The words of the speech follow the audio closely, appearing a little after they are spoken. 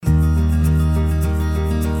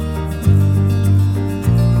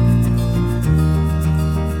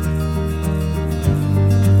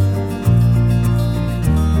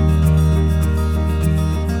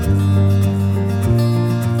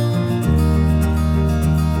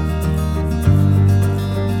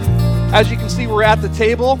As you can see, we're at the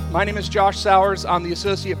table. My name is Josh Sowers. I'm the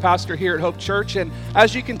associate pastor here at Hope Church. And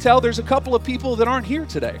as you can tell, there's a couple of people that aren't here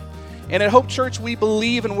today. And at Hope Church, we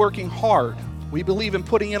believe in working hard. We believe in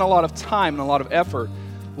putting in a lot of time and a lot of effort.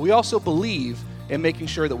 We also believe in making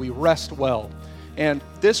sure that we rest well. And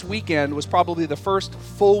this weekend was probably the first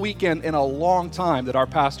full weekend in a long time that our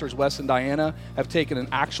pastors, Wes and Diana, have taken an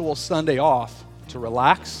actual Sunday off to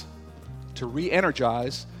relax, to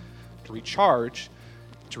re-energize, to recharge,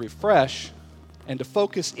 to refresh, and to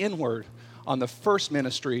focus inward on the first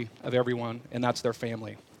ministry of everyone, and that's their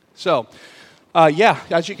family. So,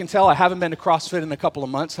 as you can tell, I haven't been to CrossFit in a couple of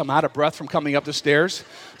months. I'm out of breath from coming up the stairs.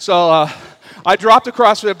 So I dropped a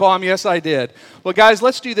CrossFit bomb. Yes, I did. Well, guys,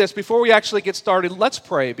 let's do this. Before we actually get started, let's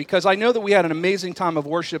pray, because I know that we had an amazing time of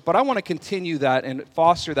worship, but I want to continue that and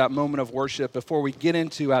foster that moment of worship before we get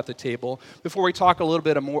into at the table, before we talk a little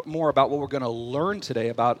bit more about what we're going to learn today,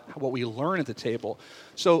 about what we learn at the table.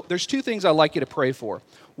 So there's two things I'd like you to pray for.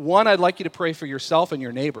 One, I'd like you to pray for yourself and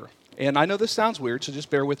your neighbor. And I know this sounds weird, so just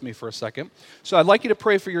bear with me for a second. So I'd like you to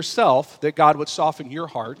pray for yourself that God would soften your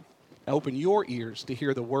heart and open your ears to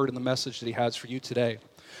hear the word and the message that he has for you today.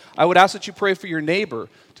 I would ask that you pray for your neighbor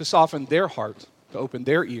to soften their heart, to open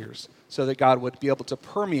their ears, so that God would be able to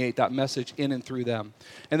permeate that message in and through them.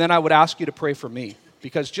 And then I would ask you to pray for me.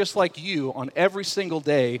 Because just like you, on every single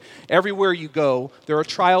day, everywhere you go, there are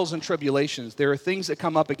trials and tribulations. There are things that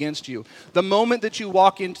come up against you. The moment that you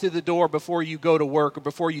walk into the door before you go to work or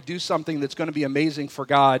before you do something that's going to be amazing for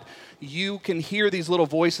God, you can hear these little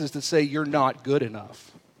voices that say you're not good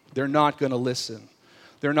enough. They're not going to listen.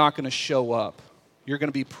 They're not going to show up. You're going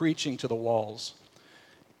to be preaching to the walls.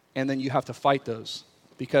 And then you have to fight those,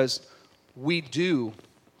 because we do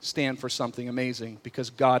stand for something amazing, because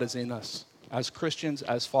God is in us. As Christians,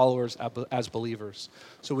 as followers, as believers.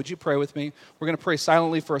 So would you pray with me? We're going to pray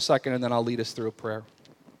silently for a second, and then I'll lead us through a prayer.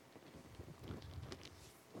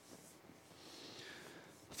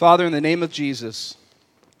 Father, in the name of Jesus,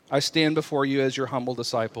 I stand before you as your humble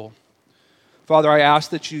disciple. Father, I ask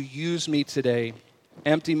that you use me today.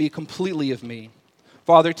 Empty me completely of me.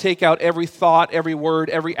 Father, take out every thought, every word,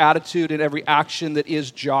 every attitude, and every action that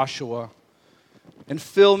is Joshua. And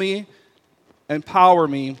fill me, empower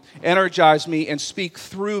me, energize me, and speak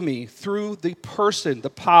through me, through the person, the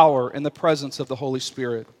power, and the presence of the Holy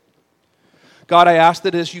Spirit. God, I ask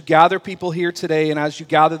that as you gather people here today and as you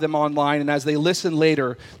gather them online and as they listen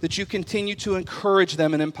later, that you continue to encourage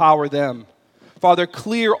them and empower them. Father,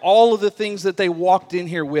 clear all of the things that they walked in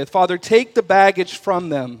here with. Father, take the baggage from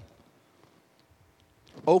them.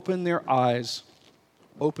 Open their eyes,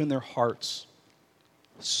 open their hearts,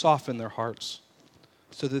 soften their hearts,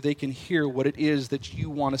 so that they can hear what it is that you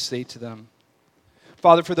want to say to them.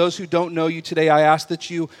 Father, for those who don't know you today, I ask that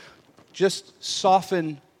you just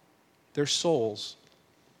soften their souls.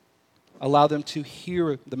 Allow them to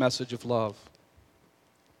hear the message of love.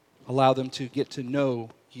 Allow them to get to know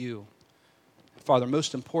you. Father,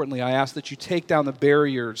 most importantly, I ask that you take down the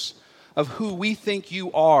barriers of who we think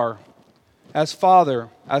you are as Father,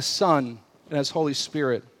 as Son, and as Holy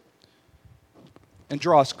Spirit, and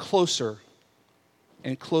draw us closer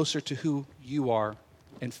and closer to who you are,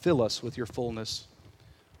 and fill us with your fullness.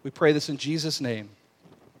 We pray this in Jesus' name.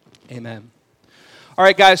 Amen. All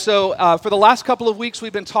right, guys, so for the last couple of weeks,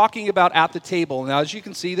 we've been talking about at the table. Now, as you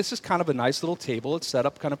can see, this is kind of a nice little table. It's set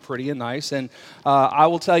up kind of pretty and nice, and I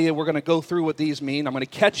will tell you, we're going to go through what these mean. I'm going to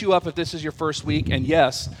catch you up if this is your first week, and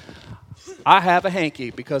yes, I have a hanky,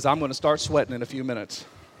 because I'm going to start sweating in a few minutes.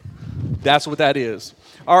 That's what that is.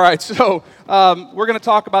 All right, so we're going to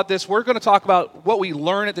talk about this. We're going to talk about what we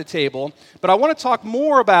learn at the table, but I want to talk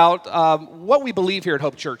more about what we believe here at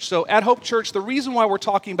Hope Church. So at Hope Church, the reason why we're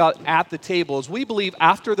talking about at the table is we believe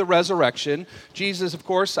after the resurrection, Jesus, of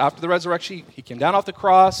course, after the resurrection, he came down off the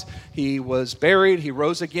cross, he was buried, he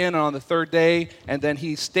rose again on the third day, and then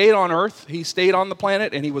he stayed on earth, he stayed on the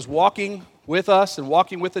planet, and he was walking with us and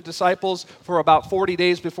walking with the disciples for about 40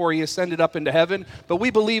 days before he ascended up into heaven. But we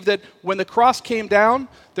believe that when the cross came down,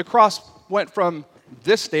 the cross went from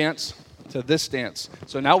this stance to this stance.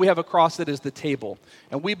 So now we have a cross that is the table.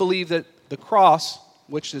 And we believe that the cross,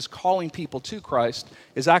 which is calling people to Christ,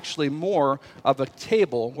 is actually more of a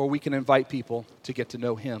table where we can invite people to get to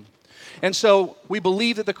know him. And so we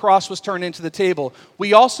believe that the cross was turned into the table.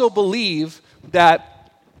 We also believe that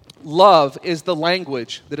love is the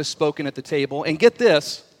language that is spoken at the table. And get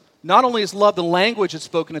this, not only is love the language that's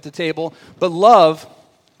spoken at the table, but love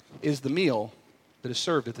is the meal that is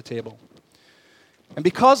served at the table. And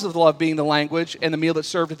because of love being the language and the meal that's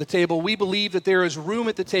served at the table, we believe that there is room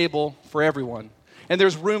at the table for everyone. And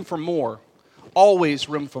there's room for more. Always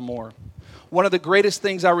room for more. One of the greatest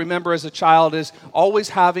things I remember as a child is always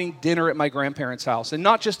having dinner at my grandparents' house. And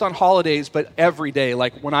not just on holidays, but every day.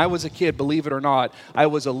 Like when I was a kid, believe it or not, I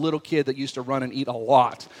was a little kid that used to run and eat a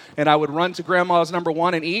lot. And I would run to grandma's number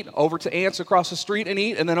one and eat, over to aunts across the street and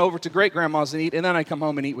eat, and then over to great-grandma's and eat, and then I'd come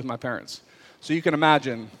home and eat with my parents. So you can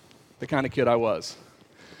imagine the kind of kid I was.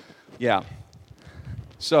 Yeah.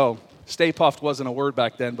 So, Stay Puffed wasn't a word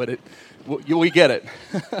back then, but we get it.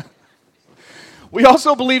 We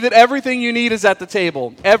also believe that everything you need is at the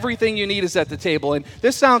table. Everything you need is at the table. And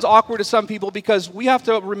this sounds awkward to some people because we have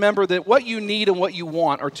to remember that what you need and what you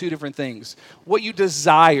want are two different things. What you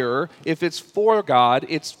desire, if it's for God,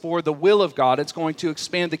 it's for the will of God, it's going to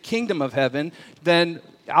expand the kingdom of heaven, then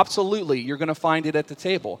absolutely, you're going to find it at the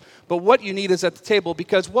table. But what you need is at the table,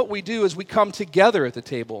 because what we do is we come together at the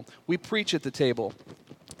table. We preach at the table.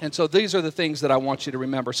 And so these are the things that I want you to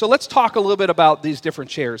remember. So let's talk a little bit about these different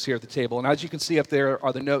chairs here at the table. And as you can see up there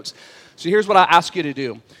are the notes. So here's what I ask you to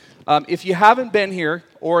do. If you haven't been here,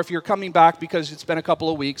 or if you're coming back because it's been a couple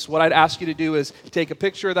of weeks, what I'd ask you to do is take a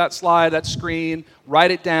picture of that slide, that screen,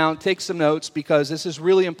 write it down, take some notes, because this is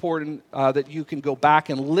really important that you can go back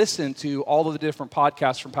and listen to all of the different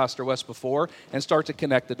podcasts from Pastor West before and start to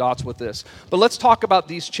connect the dots with this. But let's talk about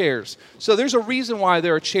these chairs. So there's a reason why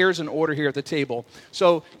there are chairs in order here at the table.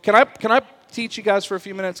 So can I teach you guys for a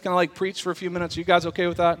few minutes? Can I like preach for a few minutes? Are you guys okay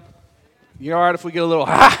with that? You all right if we get a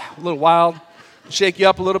little wild? Shake you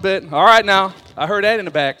up a little bit. All right now. I heard Ed in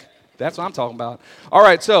the back. That's what I'm talking about. All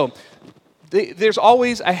right, so there's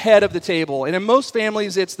always a head of the table. And in most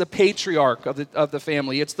families, it's the patriarch of the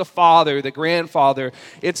family. It's the father, the grandfather.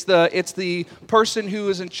 It's the person who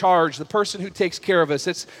is in charge, the person who takes care of us.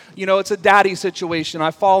 It's a daddy situation.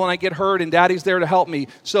 I fall and I get hurt, and daddy's there to help me.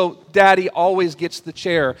 So daddy always gets the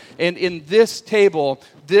chair. And in this table,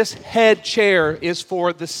 this head chair is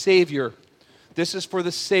for the Savior. This is for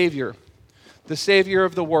the Savior. The Savior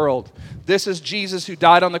of the world. This is Jesus who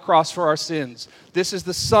died on the cross for our sins. This is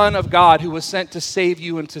the Son of God who was sent to save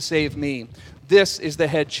you and to save me. This is the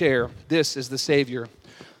head chair. This is the Savior.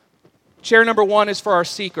 Chair number one is for our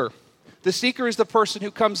seeker. The seeker is the person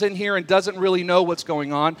who comes in here and doesn't really know what's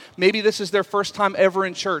going on. Maybe this is their first time ever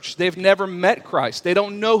in church. They've never met Christ. They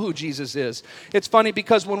don't know who Jesus is. It's funny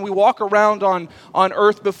because when we walk around on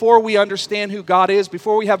earth, before we understand who God is,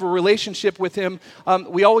 before we have a relationship with Him,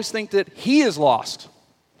 we always think that He is lost.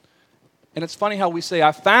 And it's funny how we say,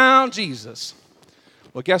 I found Jesus.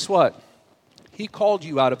 Well, guess what? He called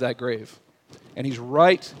you out of that grave. And He's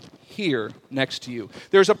right here next to you.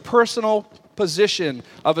 There's a personal position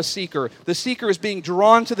of a seeker. The seeker is being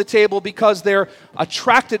drawn to the table because they're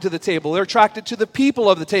attracted to the table. They're attracted to the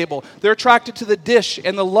people of the table. They're attracted to the dish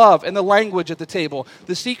and the love and the language at the table.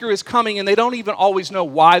 The seeker is coming, and they don't even always know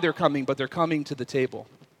why they're coming, but they're coming to the table.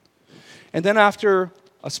 And then after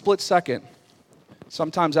a split second,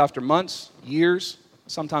 sometimes after months, years,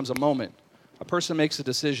 sometimes a moment, a person makes a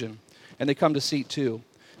decision, and they come to seat two.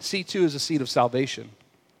 Seat two is a seat of salvation.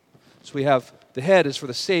 So we have the head is for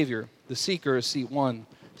the Savior. The seeker is seat one.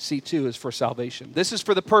 Seat two is for salvation. This is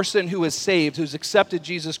for the person who is saved, who's accepted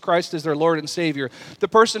Jesus Christ as their Lord and Savior. The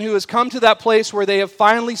person who has come to that place where they have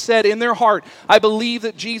finally said in their heart, I believe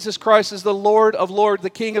that Jesus Christ is the Lord of Lords, the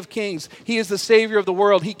King of Kings. He is the Savior of the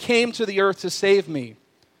world. He came to the earth to save me.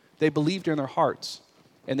 They believed in their hearts,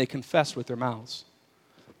 and they confessed with their mouths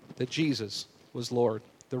that Jesus was Lord,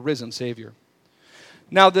 the risen Savior.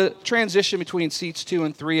 Now, the transition between seats 2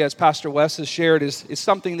 and 3, as Pastor Wes has shared, is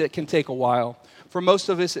something that can take a while. For most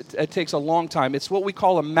of us, it takes a long time. It's what we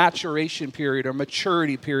call a maturation period or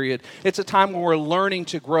maturity period. It's a time when we're learning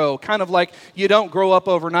to grow, kind of like you don't grow up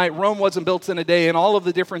overnight. Rome wasn't built in a day, and all of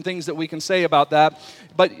the different things that we can say about that.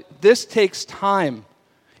 But this takes time.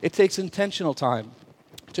 It takes intentional time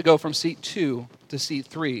to go from seat 2 to seat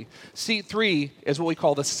 3. Seat 3 is what we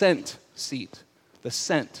call the sent seat, the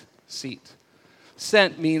sent seat.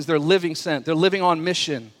 Sent means they're living sent. They're living on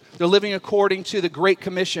mission. They're living according to the Great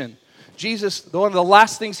Commission. Jesus, one of the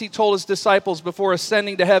last things He told His disciples before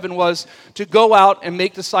ascending to heaven was to go out and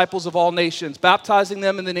make disciples of all nations, baptizing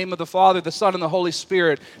them in the name of the Father, the Son, and the Holy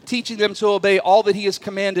Spirit, teaching them to obey all that He has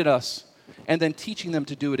commanded us, and then teaching them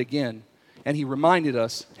to do it again. And He reminded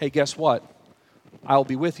us, hey, guess what? I will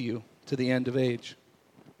be with you to the end of age,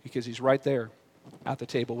 because He's right there at the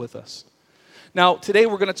table with us. Now, today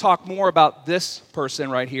we're going to talk more about this person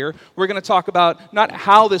right here. We're going to talk about not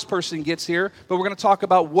how this person gets here, but we're going to talk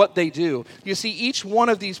about what they do. You see, each one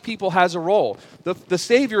of these people has a role. The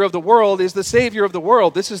Savior of the world is the Savior of the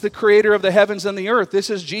world. This is the Creator of the heavens and the earth. This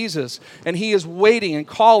is Jesus. And He is waiting and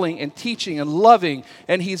calling and teaching and loving,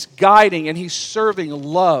 and He's guiding and He's serving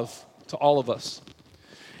love to all of us.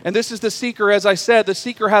 And this is the seeker, as I said, the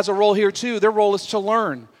seeker has a role here too. Their role is to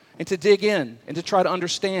learn and to dig in and to try to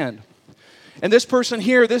understand. And this person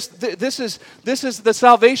here, this is the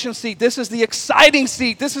salvation seat. This is the exciting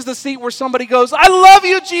seat. This is the seat where somebody goes, I love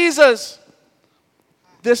you, Jesus.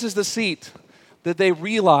 This is the seat that they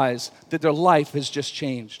realize that their life has just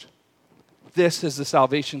changed. This is the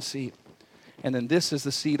salvation seat. And then this is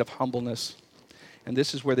the seat of humbleness. And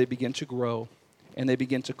this is where they begin to grow and they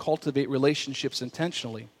begin to cultivate relationships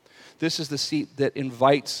intentionally. This is the seat that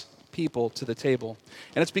invites people to the table.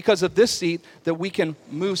 And it's because of this seat that we can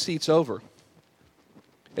move seats over.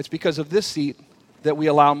 It's because of this seat that we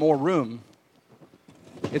allow more room.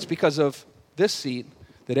 It's because of this seat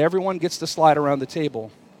that everyone gets to slide around the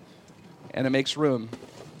table and it makes room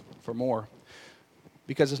for more.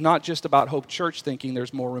 Because it's not just about Hope Church thinking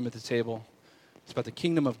there's more room at the table. It's about the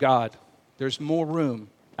kingdom of God. There's more room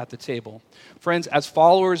at the table. Friends, as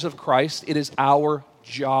followers of Christ, it is our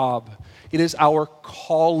job. It is our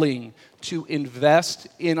calling to invest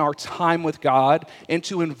in our time with God and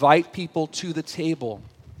to invite people to the table.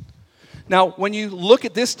 Now, when you look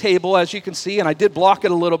at this table, as you can see, and I did block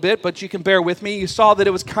it a little bit, but you can bear with me, you saw that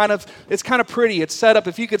it's kind of pretty. It's set up.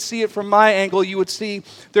 If you could see it from my angle, you would see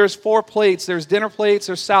there's 4 plates. There's dinner plates,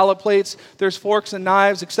 there's salad plates, there's forks and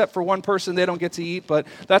knives, except for one person, they don't get to eat, but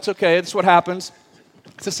that's okay. That's what happens.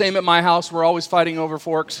 It's the same at my house. We're always fighting over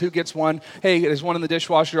forks. Who gets one? Hey, there's one in the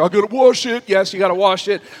dishwasher. I got to wash it. Yes, you got to wash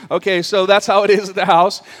it. Okay, so that's how it is at the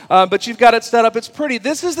house. But you've got it set up. It's pretty.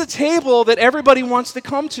 This is the table that everybody wants to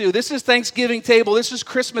come to. This is Thanksgiving table. This is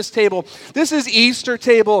Christmas table. This is Easter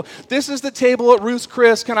table. This is the table at Ruth's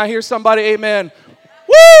Chris. Can I hear somebody? Amen.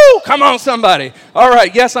 Woo! Come on, somebody. All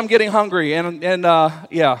right, yes, I'm getting hungry.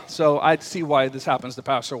 So I see why this happens to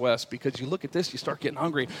Pastor West, because you look at this, you start getting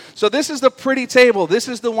hungry. So this is the pretty table. This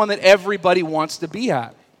is the one that everybody wants to be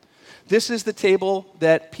at. This is the table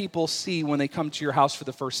that people see when they come to your house for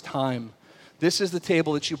the first time. This is the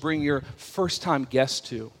table that you bring your first-time guests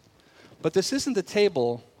to. But this isn't the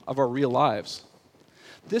table of our real lives.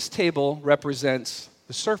 This table represents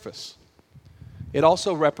the surface. It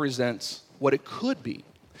also represents what it could be.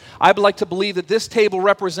 I'd like to believe that this table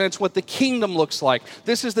represents what the kingdom looks like.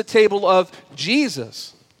 This is the table of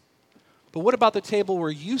Jesus. But what about the table where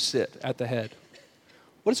you sit at the head?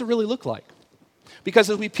 What does it really look like? Because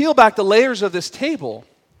as we peel back the layers of this table,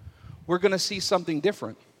 we're going to see something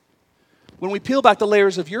different. When we peel back the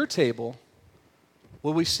layers of your table,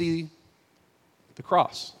 will we see the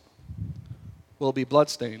cross? Will it be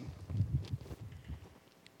bloodstained?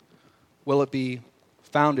 Will it be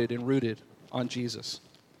founded and rooted on Jesus?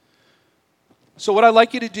 So what I'd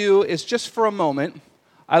like you to do is, just for a moment,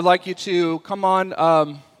 I'd like you to come on.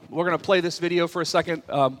 We're going to play this video for a second.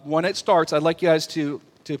 When it starts, I'd like you guys to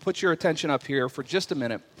put your attention up here for just a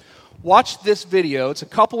minute. Watch this video. It's a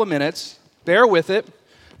couple of minutes. Bear with it.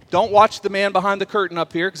 Don't watch the man behind the curtain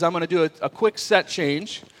up here, because I'm going to do a quick set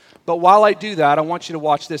change. But while I do that, I want you to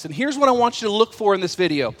watch this. And here's what I want you to look for in this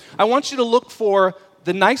video. I want you to look for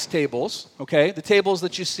the nice tables, okay? The tables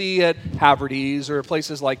that you see at Haverty's or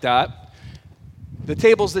places like that. The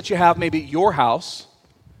tables that you have maybe at your house.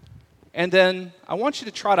 And then I want you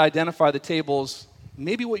to try to identify the tables,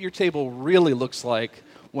 maybe what your table really looks like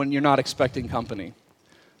when you're not expecting company.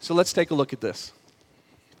 So let's take a look at this.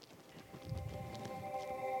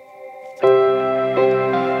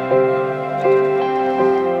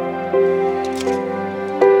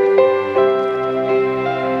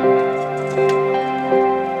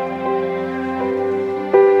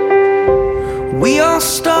 We all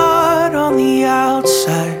start on the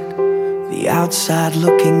outside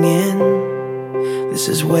looking in. This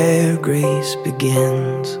is where grace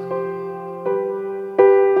begins.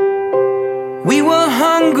 We were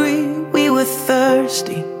hungry, we were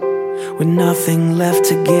thirsty, with nothing left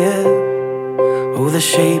to give. Oh, the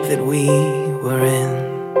shape that we were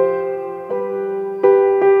in.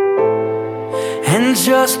 And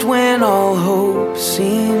just when all hope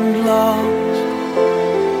seemed lost,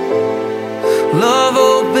 love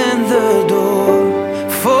opened the door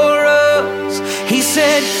for us. He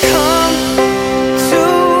said, come to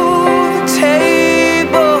the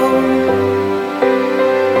table.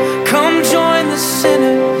 Come join the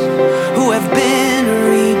sinners who have been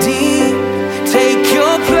redeemed. Take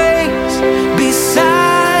your place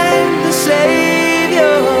beside the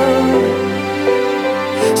Savior.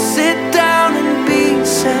 Sit down and be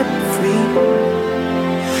set free.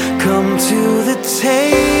 Come to the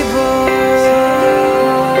table.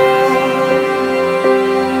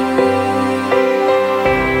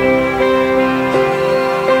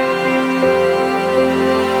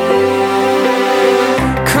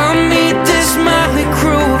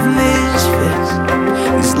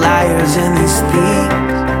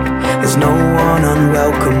 there's no one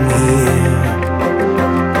unwelcome here.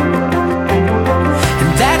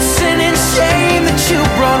 And that sin and shame that you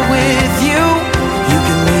brought with you, you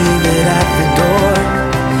can leave it at the door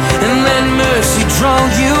and let mercy draw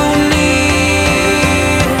you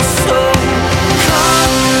near. So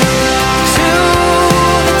come to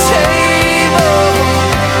the table,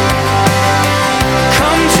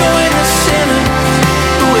 come join the sinners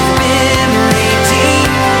who have been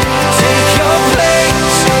redeemed. Take your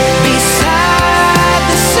place beside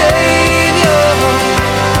the Savior.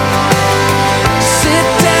 Sit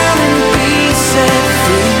down and be set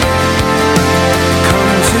free.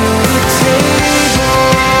 Come to the table.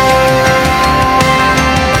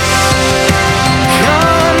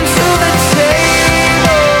 Come to the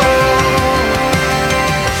table.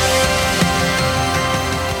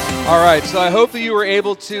 All right, so I hope that you were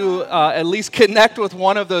able to at least connect with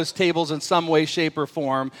one of those tables in some way, shape, or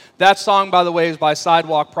form. That song, by the way, is by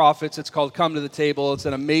Sidewalk Prophets. It's called Come to the Table. It's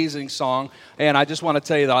an amazing song, and I just want to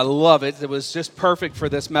tell you that I love it. It was just perfect for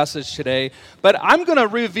this message today. But I'm going to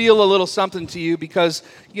reveal a little something to you because,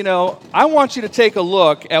 you know, I want you to take a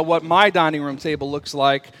look at what my dining room table looks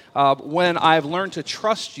like when I've learned to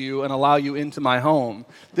trust you and allow you into my home.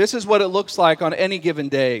 This is what it looks like on any given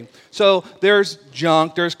day. So there's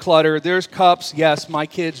junk, there's clutter, there's cups. Yes, my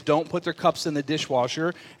kids don't put their cups in the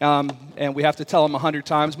dishwasher, and we have to tell them 100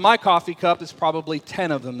 times. My coffee cup, there's probably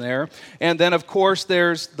 10 of them there. And then, of course,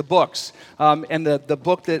 there's the books. And the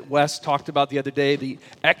book that Wes talked about the other day, the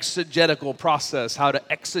exegetical process, how to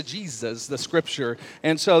exegesis the Scripture.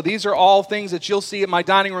 And so these are all things that you'll see at my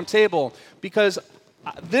dining room table because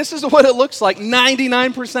this is what it looks like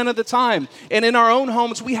 99% of the time. And in our own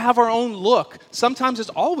homes, we have our own look. Sometimes it's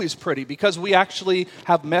always pretty because we actually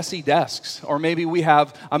have messy desks, or maybe we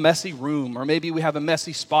have a messy room, or maybe we have a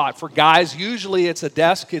messy spot. For guys, usually it's a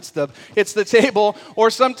desk, it's the table, or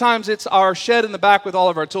sometimes it's our shed in the back with all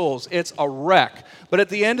of our tools. It's a wreck. But at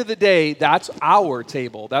the end of the day, that's our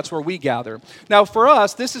table. That's where we gather. Now, for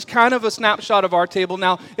us, this is kind of a snapshot of our table.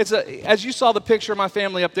 Now, as you saw the picture of my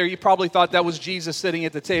family up there, you probably thought that was Jesus sitting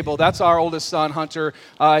at the table. That's our oldest son, Hunter.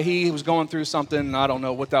 He was going through something. I don't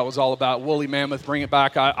know what that was all about. Woolly mammoth, bring it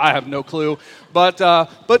back. I have no clue. But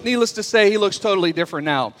needless to say, he looks totally different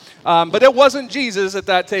now. But it wasn't Jesus at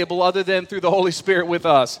that table other than through the Holy Spirit with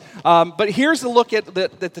us. But here's the look at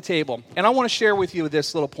the table. And I want to share with you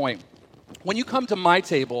this little point. When you come to my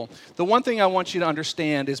table, the one thing I want you to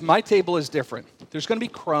understand is my table is different. There's going to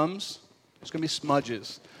be crumbs. There's going to be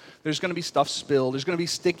smudges. There's going to be stuff spilled. There's going to be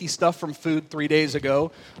sticky stuff from food 3 days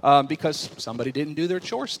ago because somebody didn't do their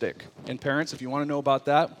chore stick. And parents, if you want to know about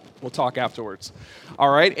that, we'll talk afterwards. All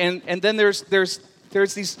right? And then there's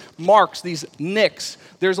these marks, these nicks.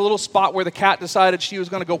 There's a little spot where the cat decided she was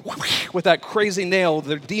going to go with that crazy nail,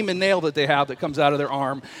 the demon nail that they have that comes out of their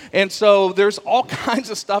arm. And so there's all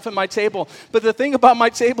kinds of stuff in my table. But the thing about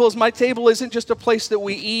my table isn't just a place that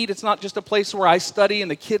we eat. It's not just a place where I study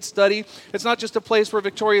and the kids study. It's not just a place where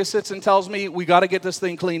Victoria sits and tells me we got to get this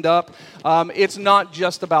thing cleaned up. It's not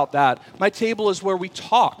just about that. My table is where we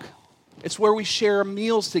talk. It's where we share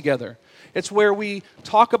meals together. It's where we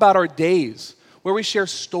talk about our days, where we share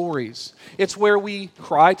stories. It's where we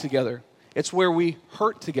cry together. It's where we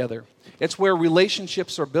hurt together. It's where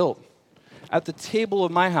relationships are built. At the table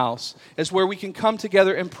of my house is where we can come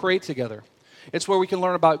together and pray together. It's where we can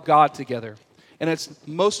learn about God together. And it's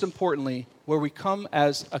most importantly where we come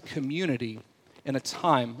as a community in a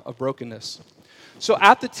time of brokenness. So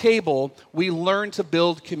at the table, we learn to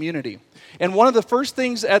build community. And one of the first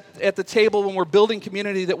things at the table when we're building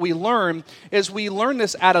community that we learn is we learn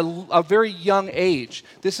this at a very young age.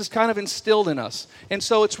 This is kind of instilled in us. And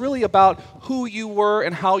so it's really about who you were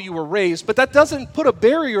and how you were raised. But that doesn't put a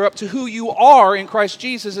barrier up to who you are in Christ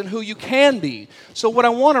Jesus and who you can be. So what I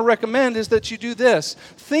want to recommend is that you do this.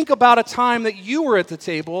 Think about a time that you were at the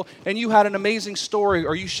table and you had an amazing story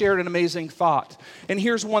or you shared an amazing thought. And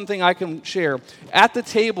here's one thing I can share. At the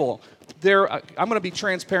table, I'm going to be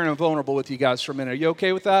transparent and vulnerable with you guys for a minute. Are you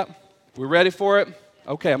okay with that? We ready for it?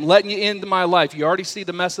 Okay, I'm letting you into my life. You already see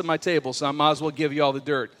the mess of my table, so I might as well give you all the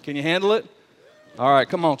dirt. Can you handle it? All right,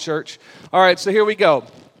 come on, church. All right, so here we go.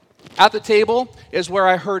 At the table is where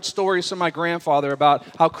I heard stories from my grandfather about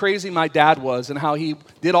how crazy my dad was and how he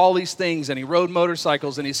did all these things and he rode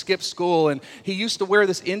motorcycles and he skipped school and he used to wear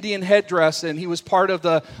this Indian headdress and he was part of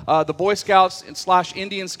the Boy Scouts /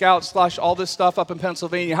 Indian Scouts / all this stuff up in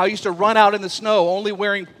Pennsylvania. How he used to run out in the snow only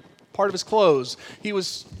wearing part of his clothes. He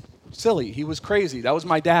was silly. He was crazy. That was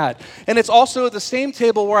my dad. And it's also at the same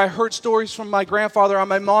table where I heard stories from my grandfather on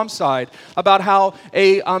my mom's side about how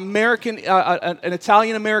an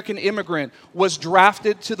Italian-American immigrant was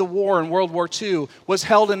drafted to the war in World War II, was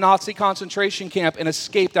held in Nazi concentration camp, and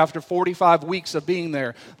escaped after 45 weeks of being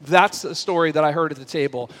there. That's the story that I heard at the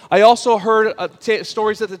table. I also heard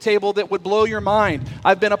stories at the table that would blow your mind.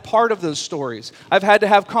 I've been a part of those stories. I've had to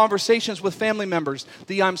have conversations with family members,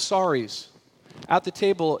 the I'm sorries. At the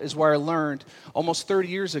table is where I learned almost 30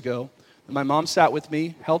 years ago that my mom sat with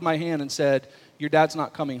me, held my hand, and said, your dad's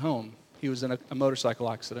not coming home. He was in a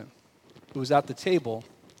motorcycle accident. It was at the table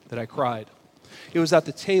that I cried. It was at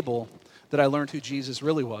the table that I learned who Jesus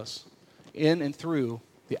really was, in and through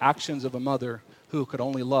the actions of a mother who could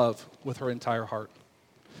only love with her entire heart.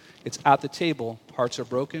 It's at the table hearts are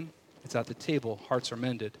broken. It's at the table hearts are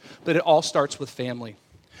mended. But it all starts with family.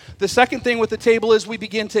 The second thing with the table is we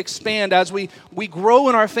begin to expand. As we grow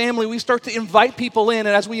in our family, we start to invite people in.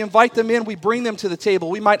 And as we invite them in, we bring them to the table.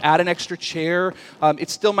 We might add an extra chair. It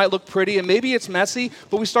still might look pretty, and maybe it's messy,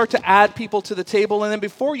 but we start to add people to the table. And then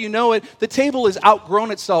before you know it, the table has outgrown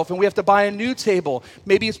itself, and we have to buy a new table.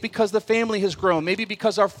 Maybe it's because the family has grown. Maybe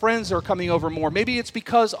because our friends are coming over more. Maybe it's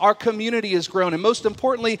because our community has grown. And most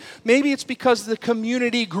importantly, maybe it's because the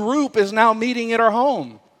community group is now meeting at our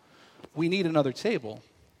home. We need another table.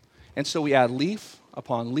 And so we add leaf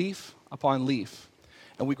upon leaf upon leaf.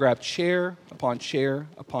 And we grab chair upon chair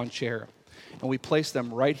upon chair. And we place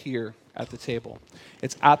them right here at the table.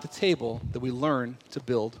 It's at the table that we learn to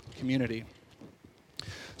build community.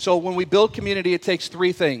 So when we build community, it takes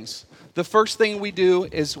three things. The first thing we do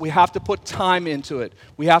is we have to put time into it.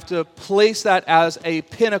 We have to place that as a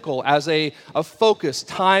pinnacle, as a focus.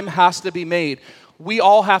 Time has to be made. We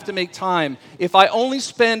all have to make time. If I only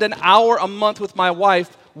spend an hour a month with my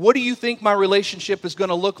wife, what do you think my relationship is going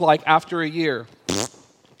to look like after a year?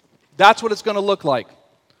 That's what it's going to look like,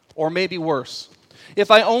 or maybe worse.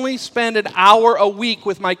 If I only spend an hour a week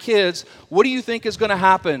with my kids, what do you think is going to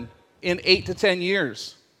happen in 8 to 10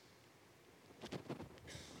 years?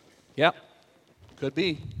 Yep, could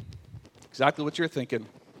be. Exactly what you're thinking.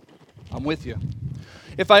 I'm with you.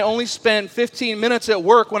 If I only spend 15 minutes at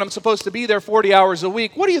work when I'm supposed to be there 40 hours a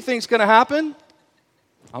week, what do you think is going to happen?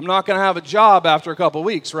 I'm not going to have a job after a couple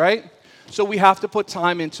weeks, right? So we have to put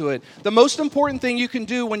time into it. The most important thing you can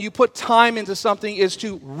do when you put time into something is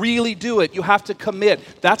to really do it. You have to commit.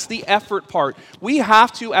 That's the effort part. We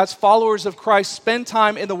have to, as followers of Christ, spend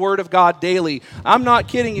time in the Word of God daily. I'm not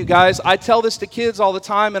kidding you guys. I tell this to kids all the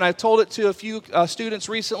time, and I've told it to a few students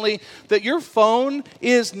recently, that your phone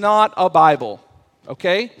is not a Bible,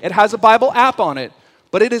 okay? It has a Bible app on it,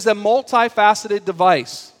 but it is a multifaceted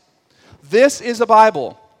device. This is a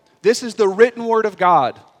Bible. This is the written Word of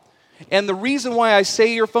God. And the reason why I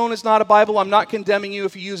say your phone is not a Bible, I'm not condemning you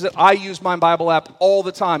if you use it. I use my Bible app all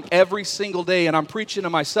the time, every single day, and I'm preaching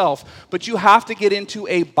to myself. But you have to get into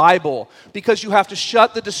a Bible because you have to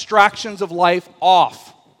shut the distractions of life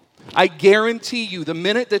off. I guarantee you, the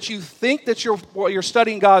minute that you think that you're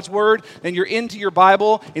studying God's Word and you're into your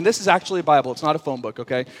Bible, and this is actually a Bible, it's not a phone book,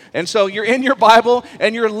 okay? And so you're in your Bible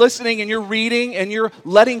and you're listening and you're reading and you're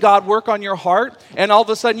letting God work on your heart, and all of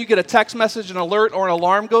a sudden you get a text message, an alert, or an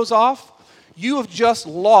alarm goes off, you have just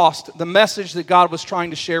lost the message that God was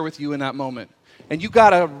trying to share with you in that moment. And you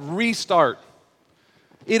got to restart.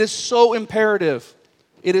 It is so imperative.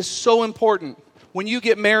 It is so important. When you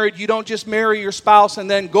get married, you don't just marry your spouse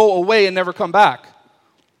and then go away and never come back.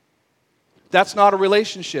 That's not a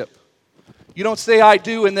relationship. You don't say I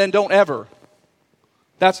do and then don't ever.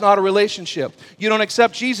 That's not a relationship. You don't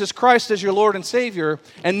accept Jesus Christ as your Lord and Savior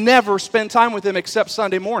and never spend time with Him except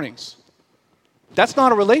Sunday mornings. That's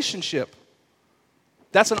not a relationship.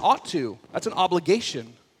 That's an ought to. That's an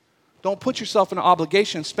obligation. Don't put yourself in an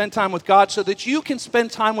obligation. Spend time with God so that you can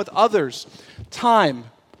spend time with others. Time,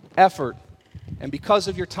 effort. And because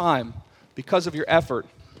of your time, because of your effort,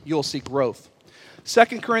 you'll see growth.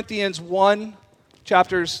 2 Corinthians 1,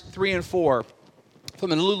 chapters 3 and 4, from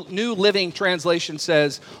the New Living Translation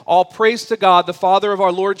says, all praise to God, the Father of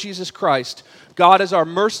our Lord Jesus Christ. God is our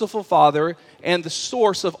merciful Father and the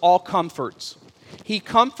source of all comforts. He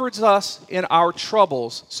comforts us in our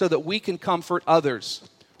troubles so that we can comfort others.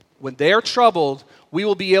 When they are troubled, we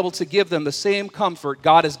will be able to give them the same comfort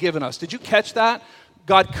God has given us. Did you catch that?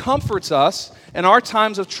 God comforts us in our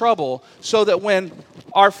times of trouble so that when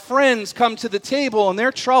our friends come to the table and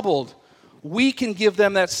they're troubled, we can give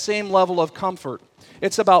them that same level of comfort.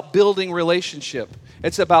 It's about building relationship.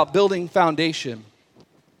 It's about building foundation.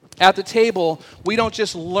 At the table, we don't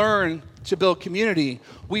just learn to build community.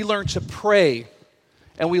 We learn to pray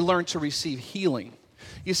and we learn to receive healing.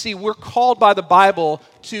 You see, we're called by the Bible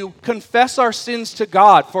to confess our sins to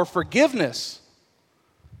God for forgiveness.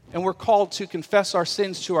 And we're called to confess our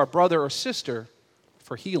sins to our brother or sister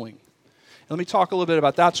for healing. Let me talk a little bit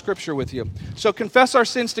about that scripture with you. So confess our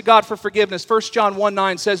sins to God for forgiveness. 1 John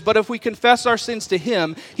 1:9 says, "But if we confess our sins to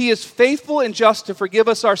him, he is faithful and just to forgive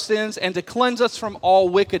us our sins and to cleanse us from all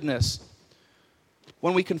wickedness."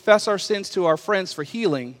 When we confess our sins to our friends for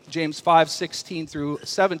healing, James 5:16 through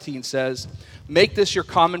 17 says, "Make this your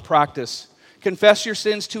common practice. Confess your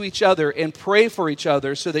sins to each other and pray for each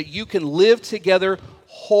other so that you can live together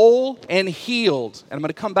whole and healed." And I'm going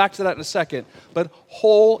to come back to that in a second. But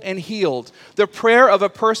whole and healed. The prayer of a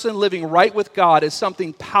person living right with God is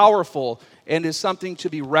something powerful and is something to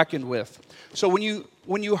be reckoned with. So when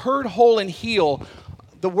you heard whole and heal,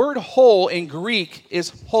 the word whole in Greek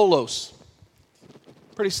is holos.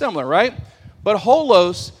 Pretty similar, right? But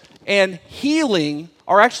holos and healing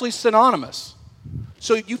are actually synonymous.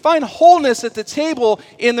 So you find wholeness at the table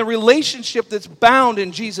in the relationship that's bound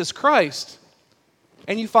in Jesus Christ.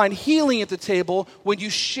 And you find healing at the table when you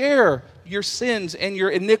share your sins and your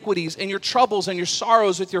iniquities and your troubles and your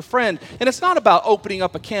sorrows with your friend. And it's not about opening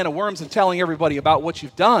up a can of worms and telling everybody about what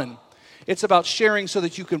you've done. It's about sharing so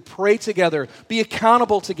that you can pray together, be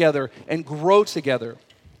accountable together, and grow together.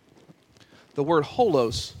 The word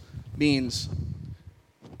holos means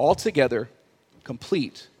altogether,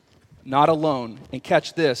 complete, not alone. And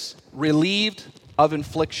catch this, relieved of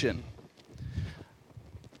infliction.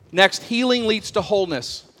 Next, healing leads to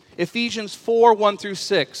wholeness. Ephesians 4:1 through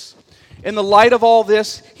 6. In the light of all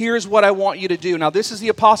this, here's what I want you to do. Now, this is the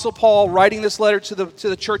Apostle Paul writing this letter to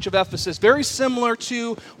the church of Ephesus. Very similar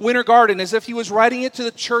to Winter Garden, as if he was writing it to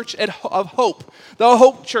the church of Hope, the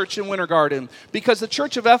Hope Church in Winter Garden. Because the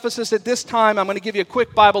church of Ephesus at this time, I'm going to give you a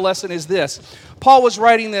quick Bible lesson, is this. Paul was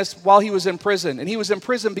writing this while he was in prison. And he was in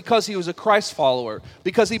prison because he was a Christ follower.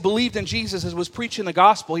 Because he believed in Jesus and was preaching the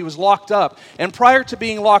gospel. He was locked up. And prior to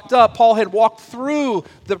being locked up, Paul had walked through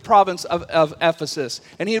the province of Ephesus.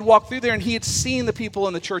 And he had walked through there and he had seen the people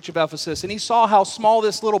in the church of Ephesus. And he saw how small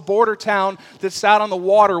this little border town that sat on the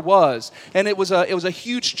water was. And it was a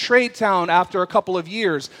huge trade town after a couple of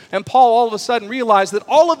years. And Paul all of a sudden realized that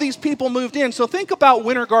all of these people moved in. So think about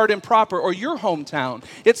Winter Garden proper or your hometown.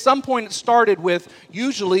 At some point it started with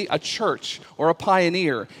usually a church or a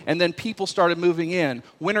pioneer, and then people started moving in.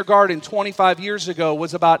 Winter Garden 25 years ago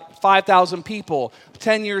was about 5,000 people.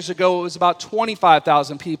 10 years ago, it was about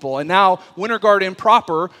 25,000 people. And now Winter Garden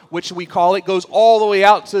proper, which we call it, goes all the way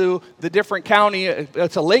out to the different county,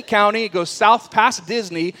 to Lake County. It goes south past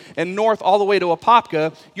Disney and north all the way to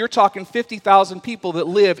Apopka. You're talking 50,000 people that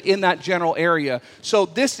live in that general area. So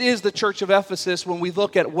this is the church of Ephesus when we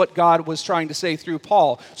look at what God was trying to say through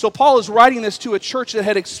Paul. So Paul is writing this to a church that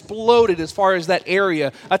had exploded as far as that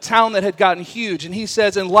area, a town that had gotten huge. And he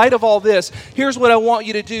says, in light of all this, here's what I want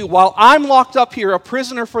you to do. While I'm locked up here, a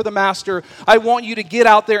prisoner for the master, I want you to get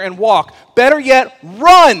out there and walk. Better yet,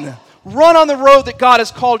 run. Run on the road that God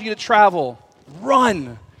has called you to travel.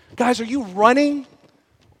 Run. Guys, are you running?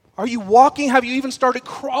 Are you walking? Have you even started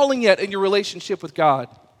crawling yet in your relationship with God?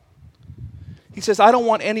 He says, I don't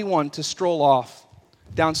want anyone to stroll off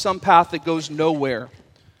down some path that goes nowhere.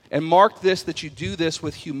 And mark this, that you do this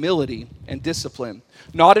with humility and discipline,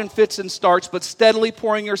 not in fits and starts, but steadily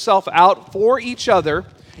pouring yourself out for each other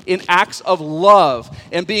in acts of love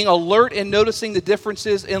and being alert and noticing the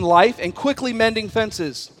differences in life and quickly mending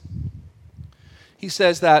fences. He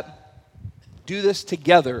says that do this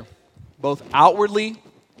together, both outwardly,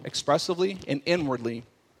 expressively, and inwardly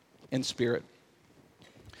in spirit.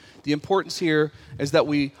 The importance here is that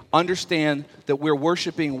we understand that we're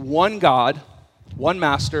worshiping one God, one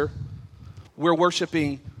master. We're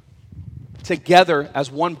worshiping together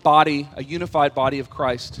as one body, a unified body of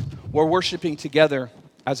Christ. We're worshiping together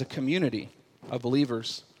as a community of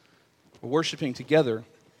believers. We're worshiping together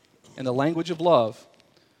in the language of love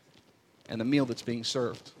and the meal that's being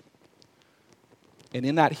served. And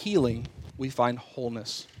in that healing, we find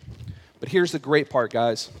wholeness. But here's the great part,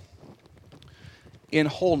 guys. In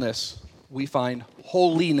wholeness, we find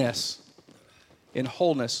holiness. In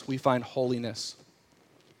wholeness, we find holiness.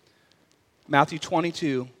 Matthew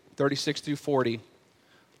 22, 36 through 40.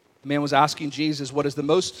 A man was asking Jesus, what is the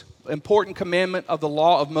most important commandment of the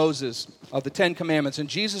law of Moses, of the 10 commandments? And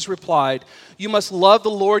Jesus replied, you must love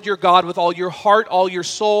the Lord your God with all your heart, all your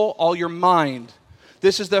soul, all your mind.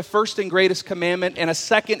 This is the first and greatest commandment, and a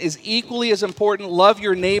second is equally as important. Love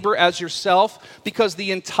your neighbor as yourself, because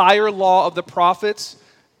the entire law of the prophets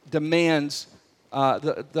demands,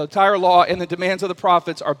 the entire law and the demands of the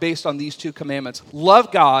prophets are based on these two commandments.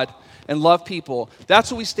 Love God and love people.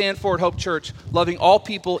 That's what we stand for at Hope Church, loving all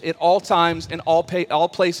people at all times and all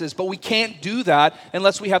places. But we can't do that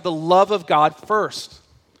unless we have the love of God first.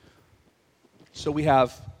 So we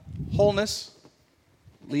have wholeness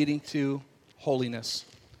leading to holiness.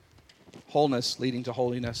 Wholeness leading to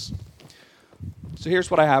holiness. So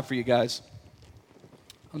here's what I have for you guys.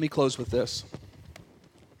 Let me close with this.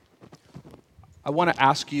 I want to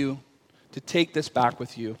ask you to take this back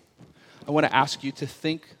with you. I want to ask you to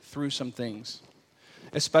think through some things,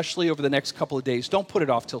 especially over the next couple of days. Don't put it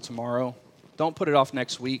off till tomorrow. Don't put it off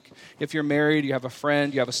next week. If you're married, you have a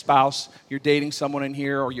friend, you have a spouse, you're dating someone in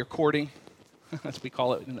here, or you're courting, as we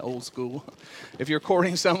call it in old school. If you're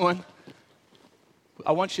courting someone,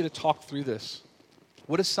 I want you to talk through this.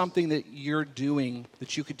 What is something that you're doing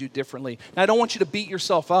that you could do differently? Now, I don't want you to beat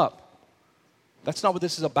yourself up. That's not what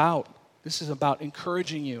this is about. This is about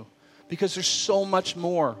encouraging you, because there's so much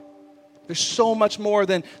more. There's so much more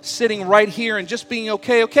than sitting right here and just being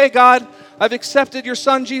okay. Okay, God, I've accepted your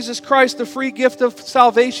Son, Jesus Christ, the free gift of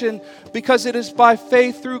salvation, because it is by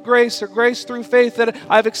faith through grace, or grace through faith, that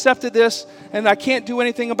I've accepted this, and I can't do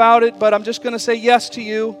anything about it, but I'm just going to say yes to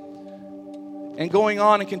you, and going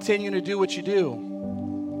on and continuing to do what you do.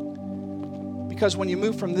 Because when you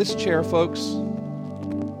move from this chair, folks,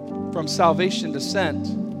 from salvation to sent,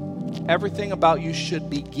 everything about you should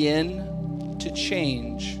begin to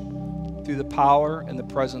change through the power and the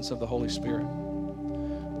presence of the Holy Spirit.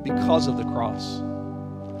 Because of the cross,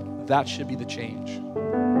 that should be the change.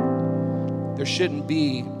 There shouldn't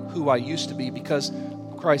be who I used to be, because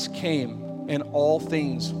Christ came and all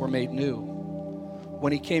things were made new.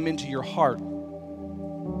 When he came into your heart,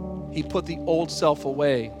 he put the old self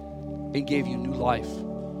away and gave you new life.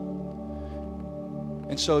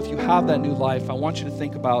 And so if you have that new life, I want you to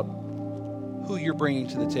think about who you're bringing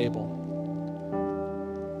to the table.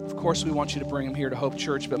 Of course, we want you to bring them here to Hope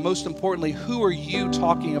Church, but most importantly, who are you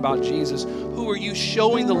talking about Jesus? Who are you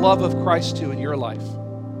showing the love of Christ to in your life?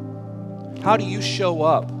 How do you show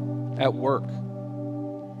up at work?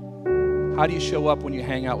 How do you show up when you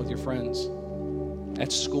hang out with your friends?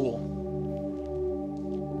 At school?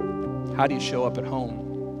 How do you show up at home?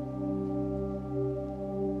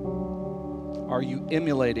 Are you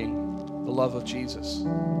emulating the love of Jesus?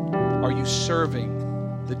 Are you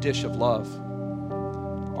serving the dish of love?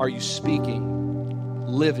 Are you speaking,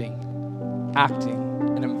 living, acting,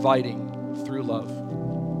 and inviting through love?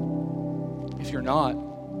 If you're not,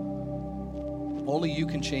 only you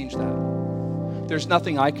can change that. There's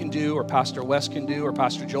nothing I can do, or Pastor Wes can do, or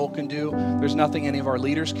Pastor Joel can do. There's nothing any of our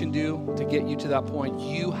leaders can do to get you to that point.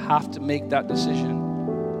 You have to make that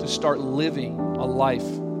decision to start living a life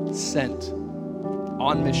sent,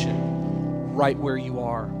 on mission, right where you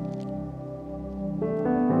are.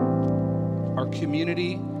 Our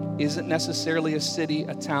community isn't necessarily a city,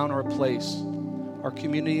 a town, or a place. Our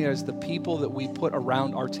community is the people that we put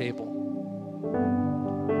around our table.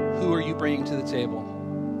 Who are you bringing to the table?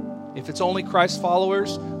 If it's only Christ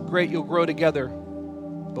followers, great, you'll grow together.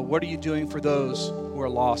 But what are you doing for those who are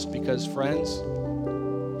lost? Because, friends,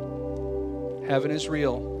 heaven is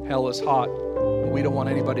real, hell is hot, and we don't want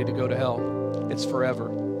anybody to go to hell. It's forever.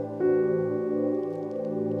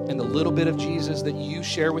 And the little bit of Jesus that you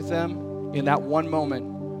share with them in that one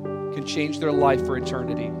moment can change their life for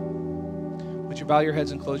eternity. Would you bow your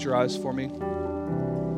heads and close your eyes for me?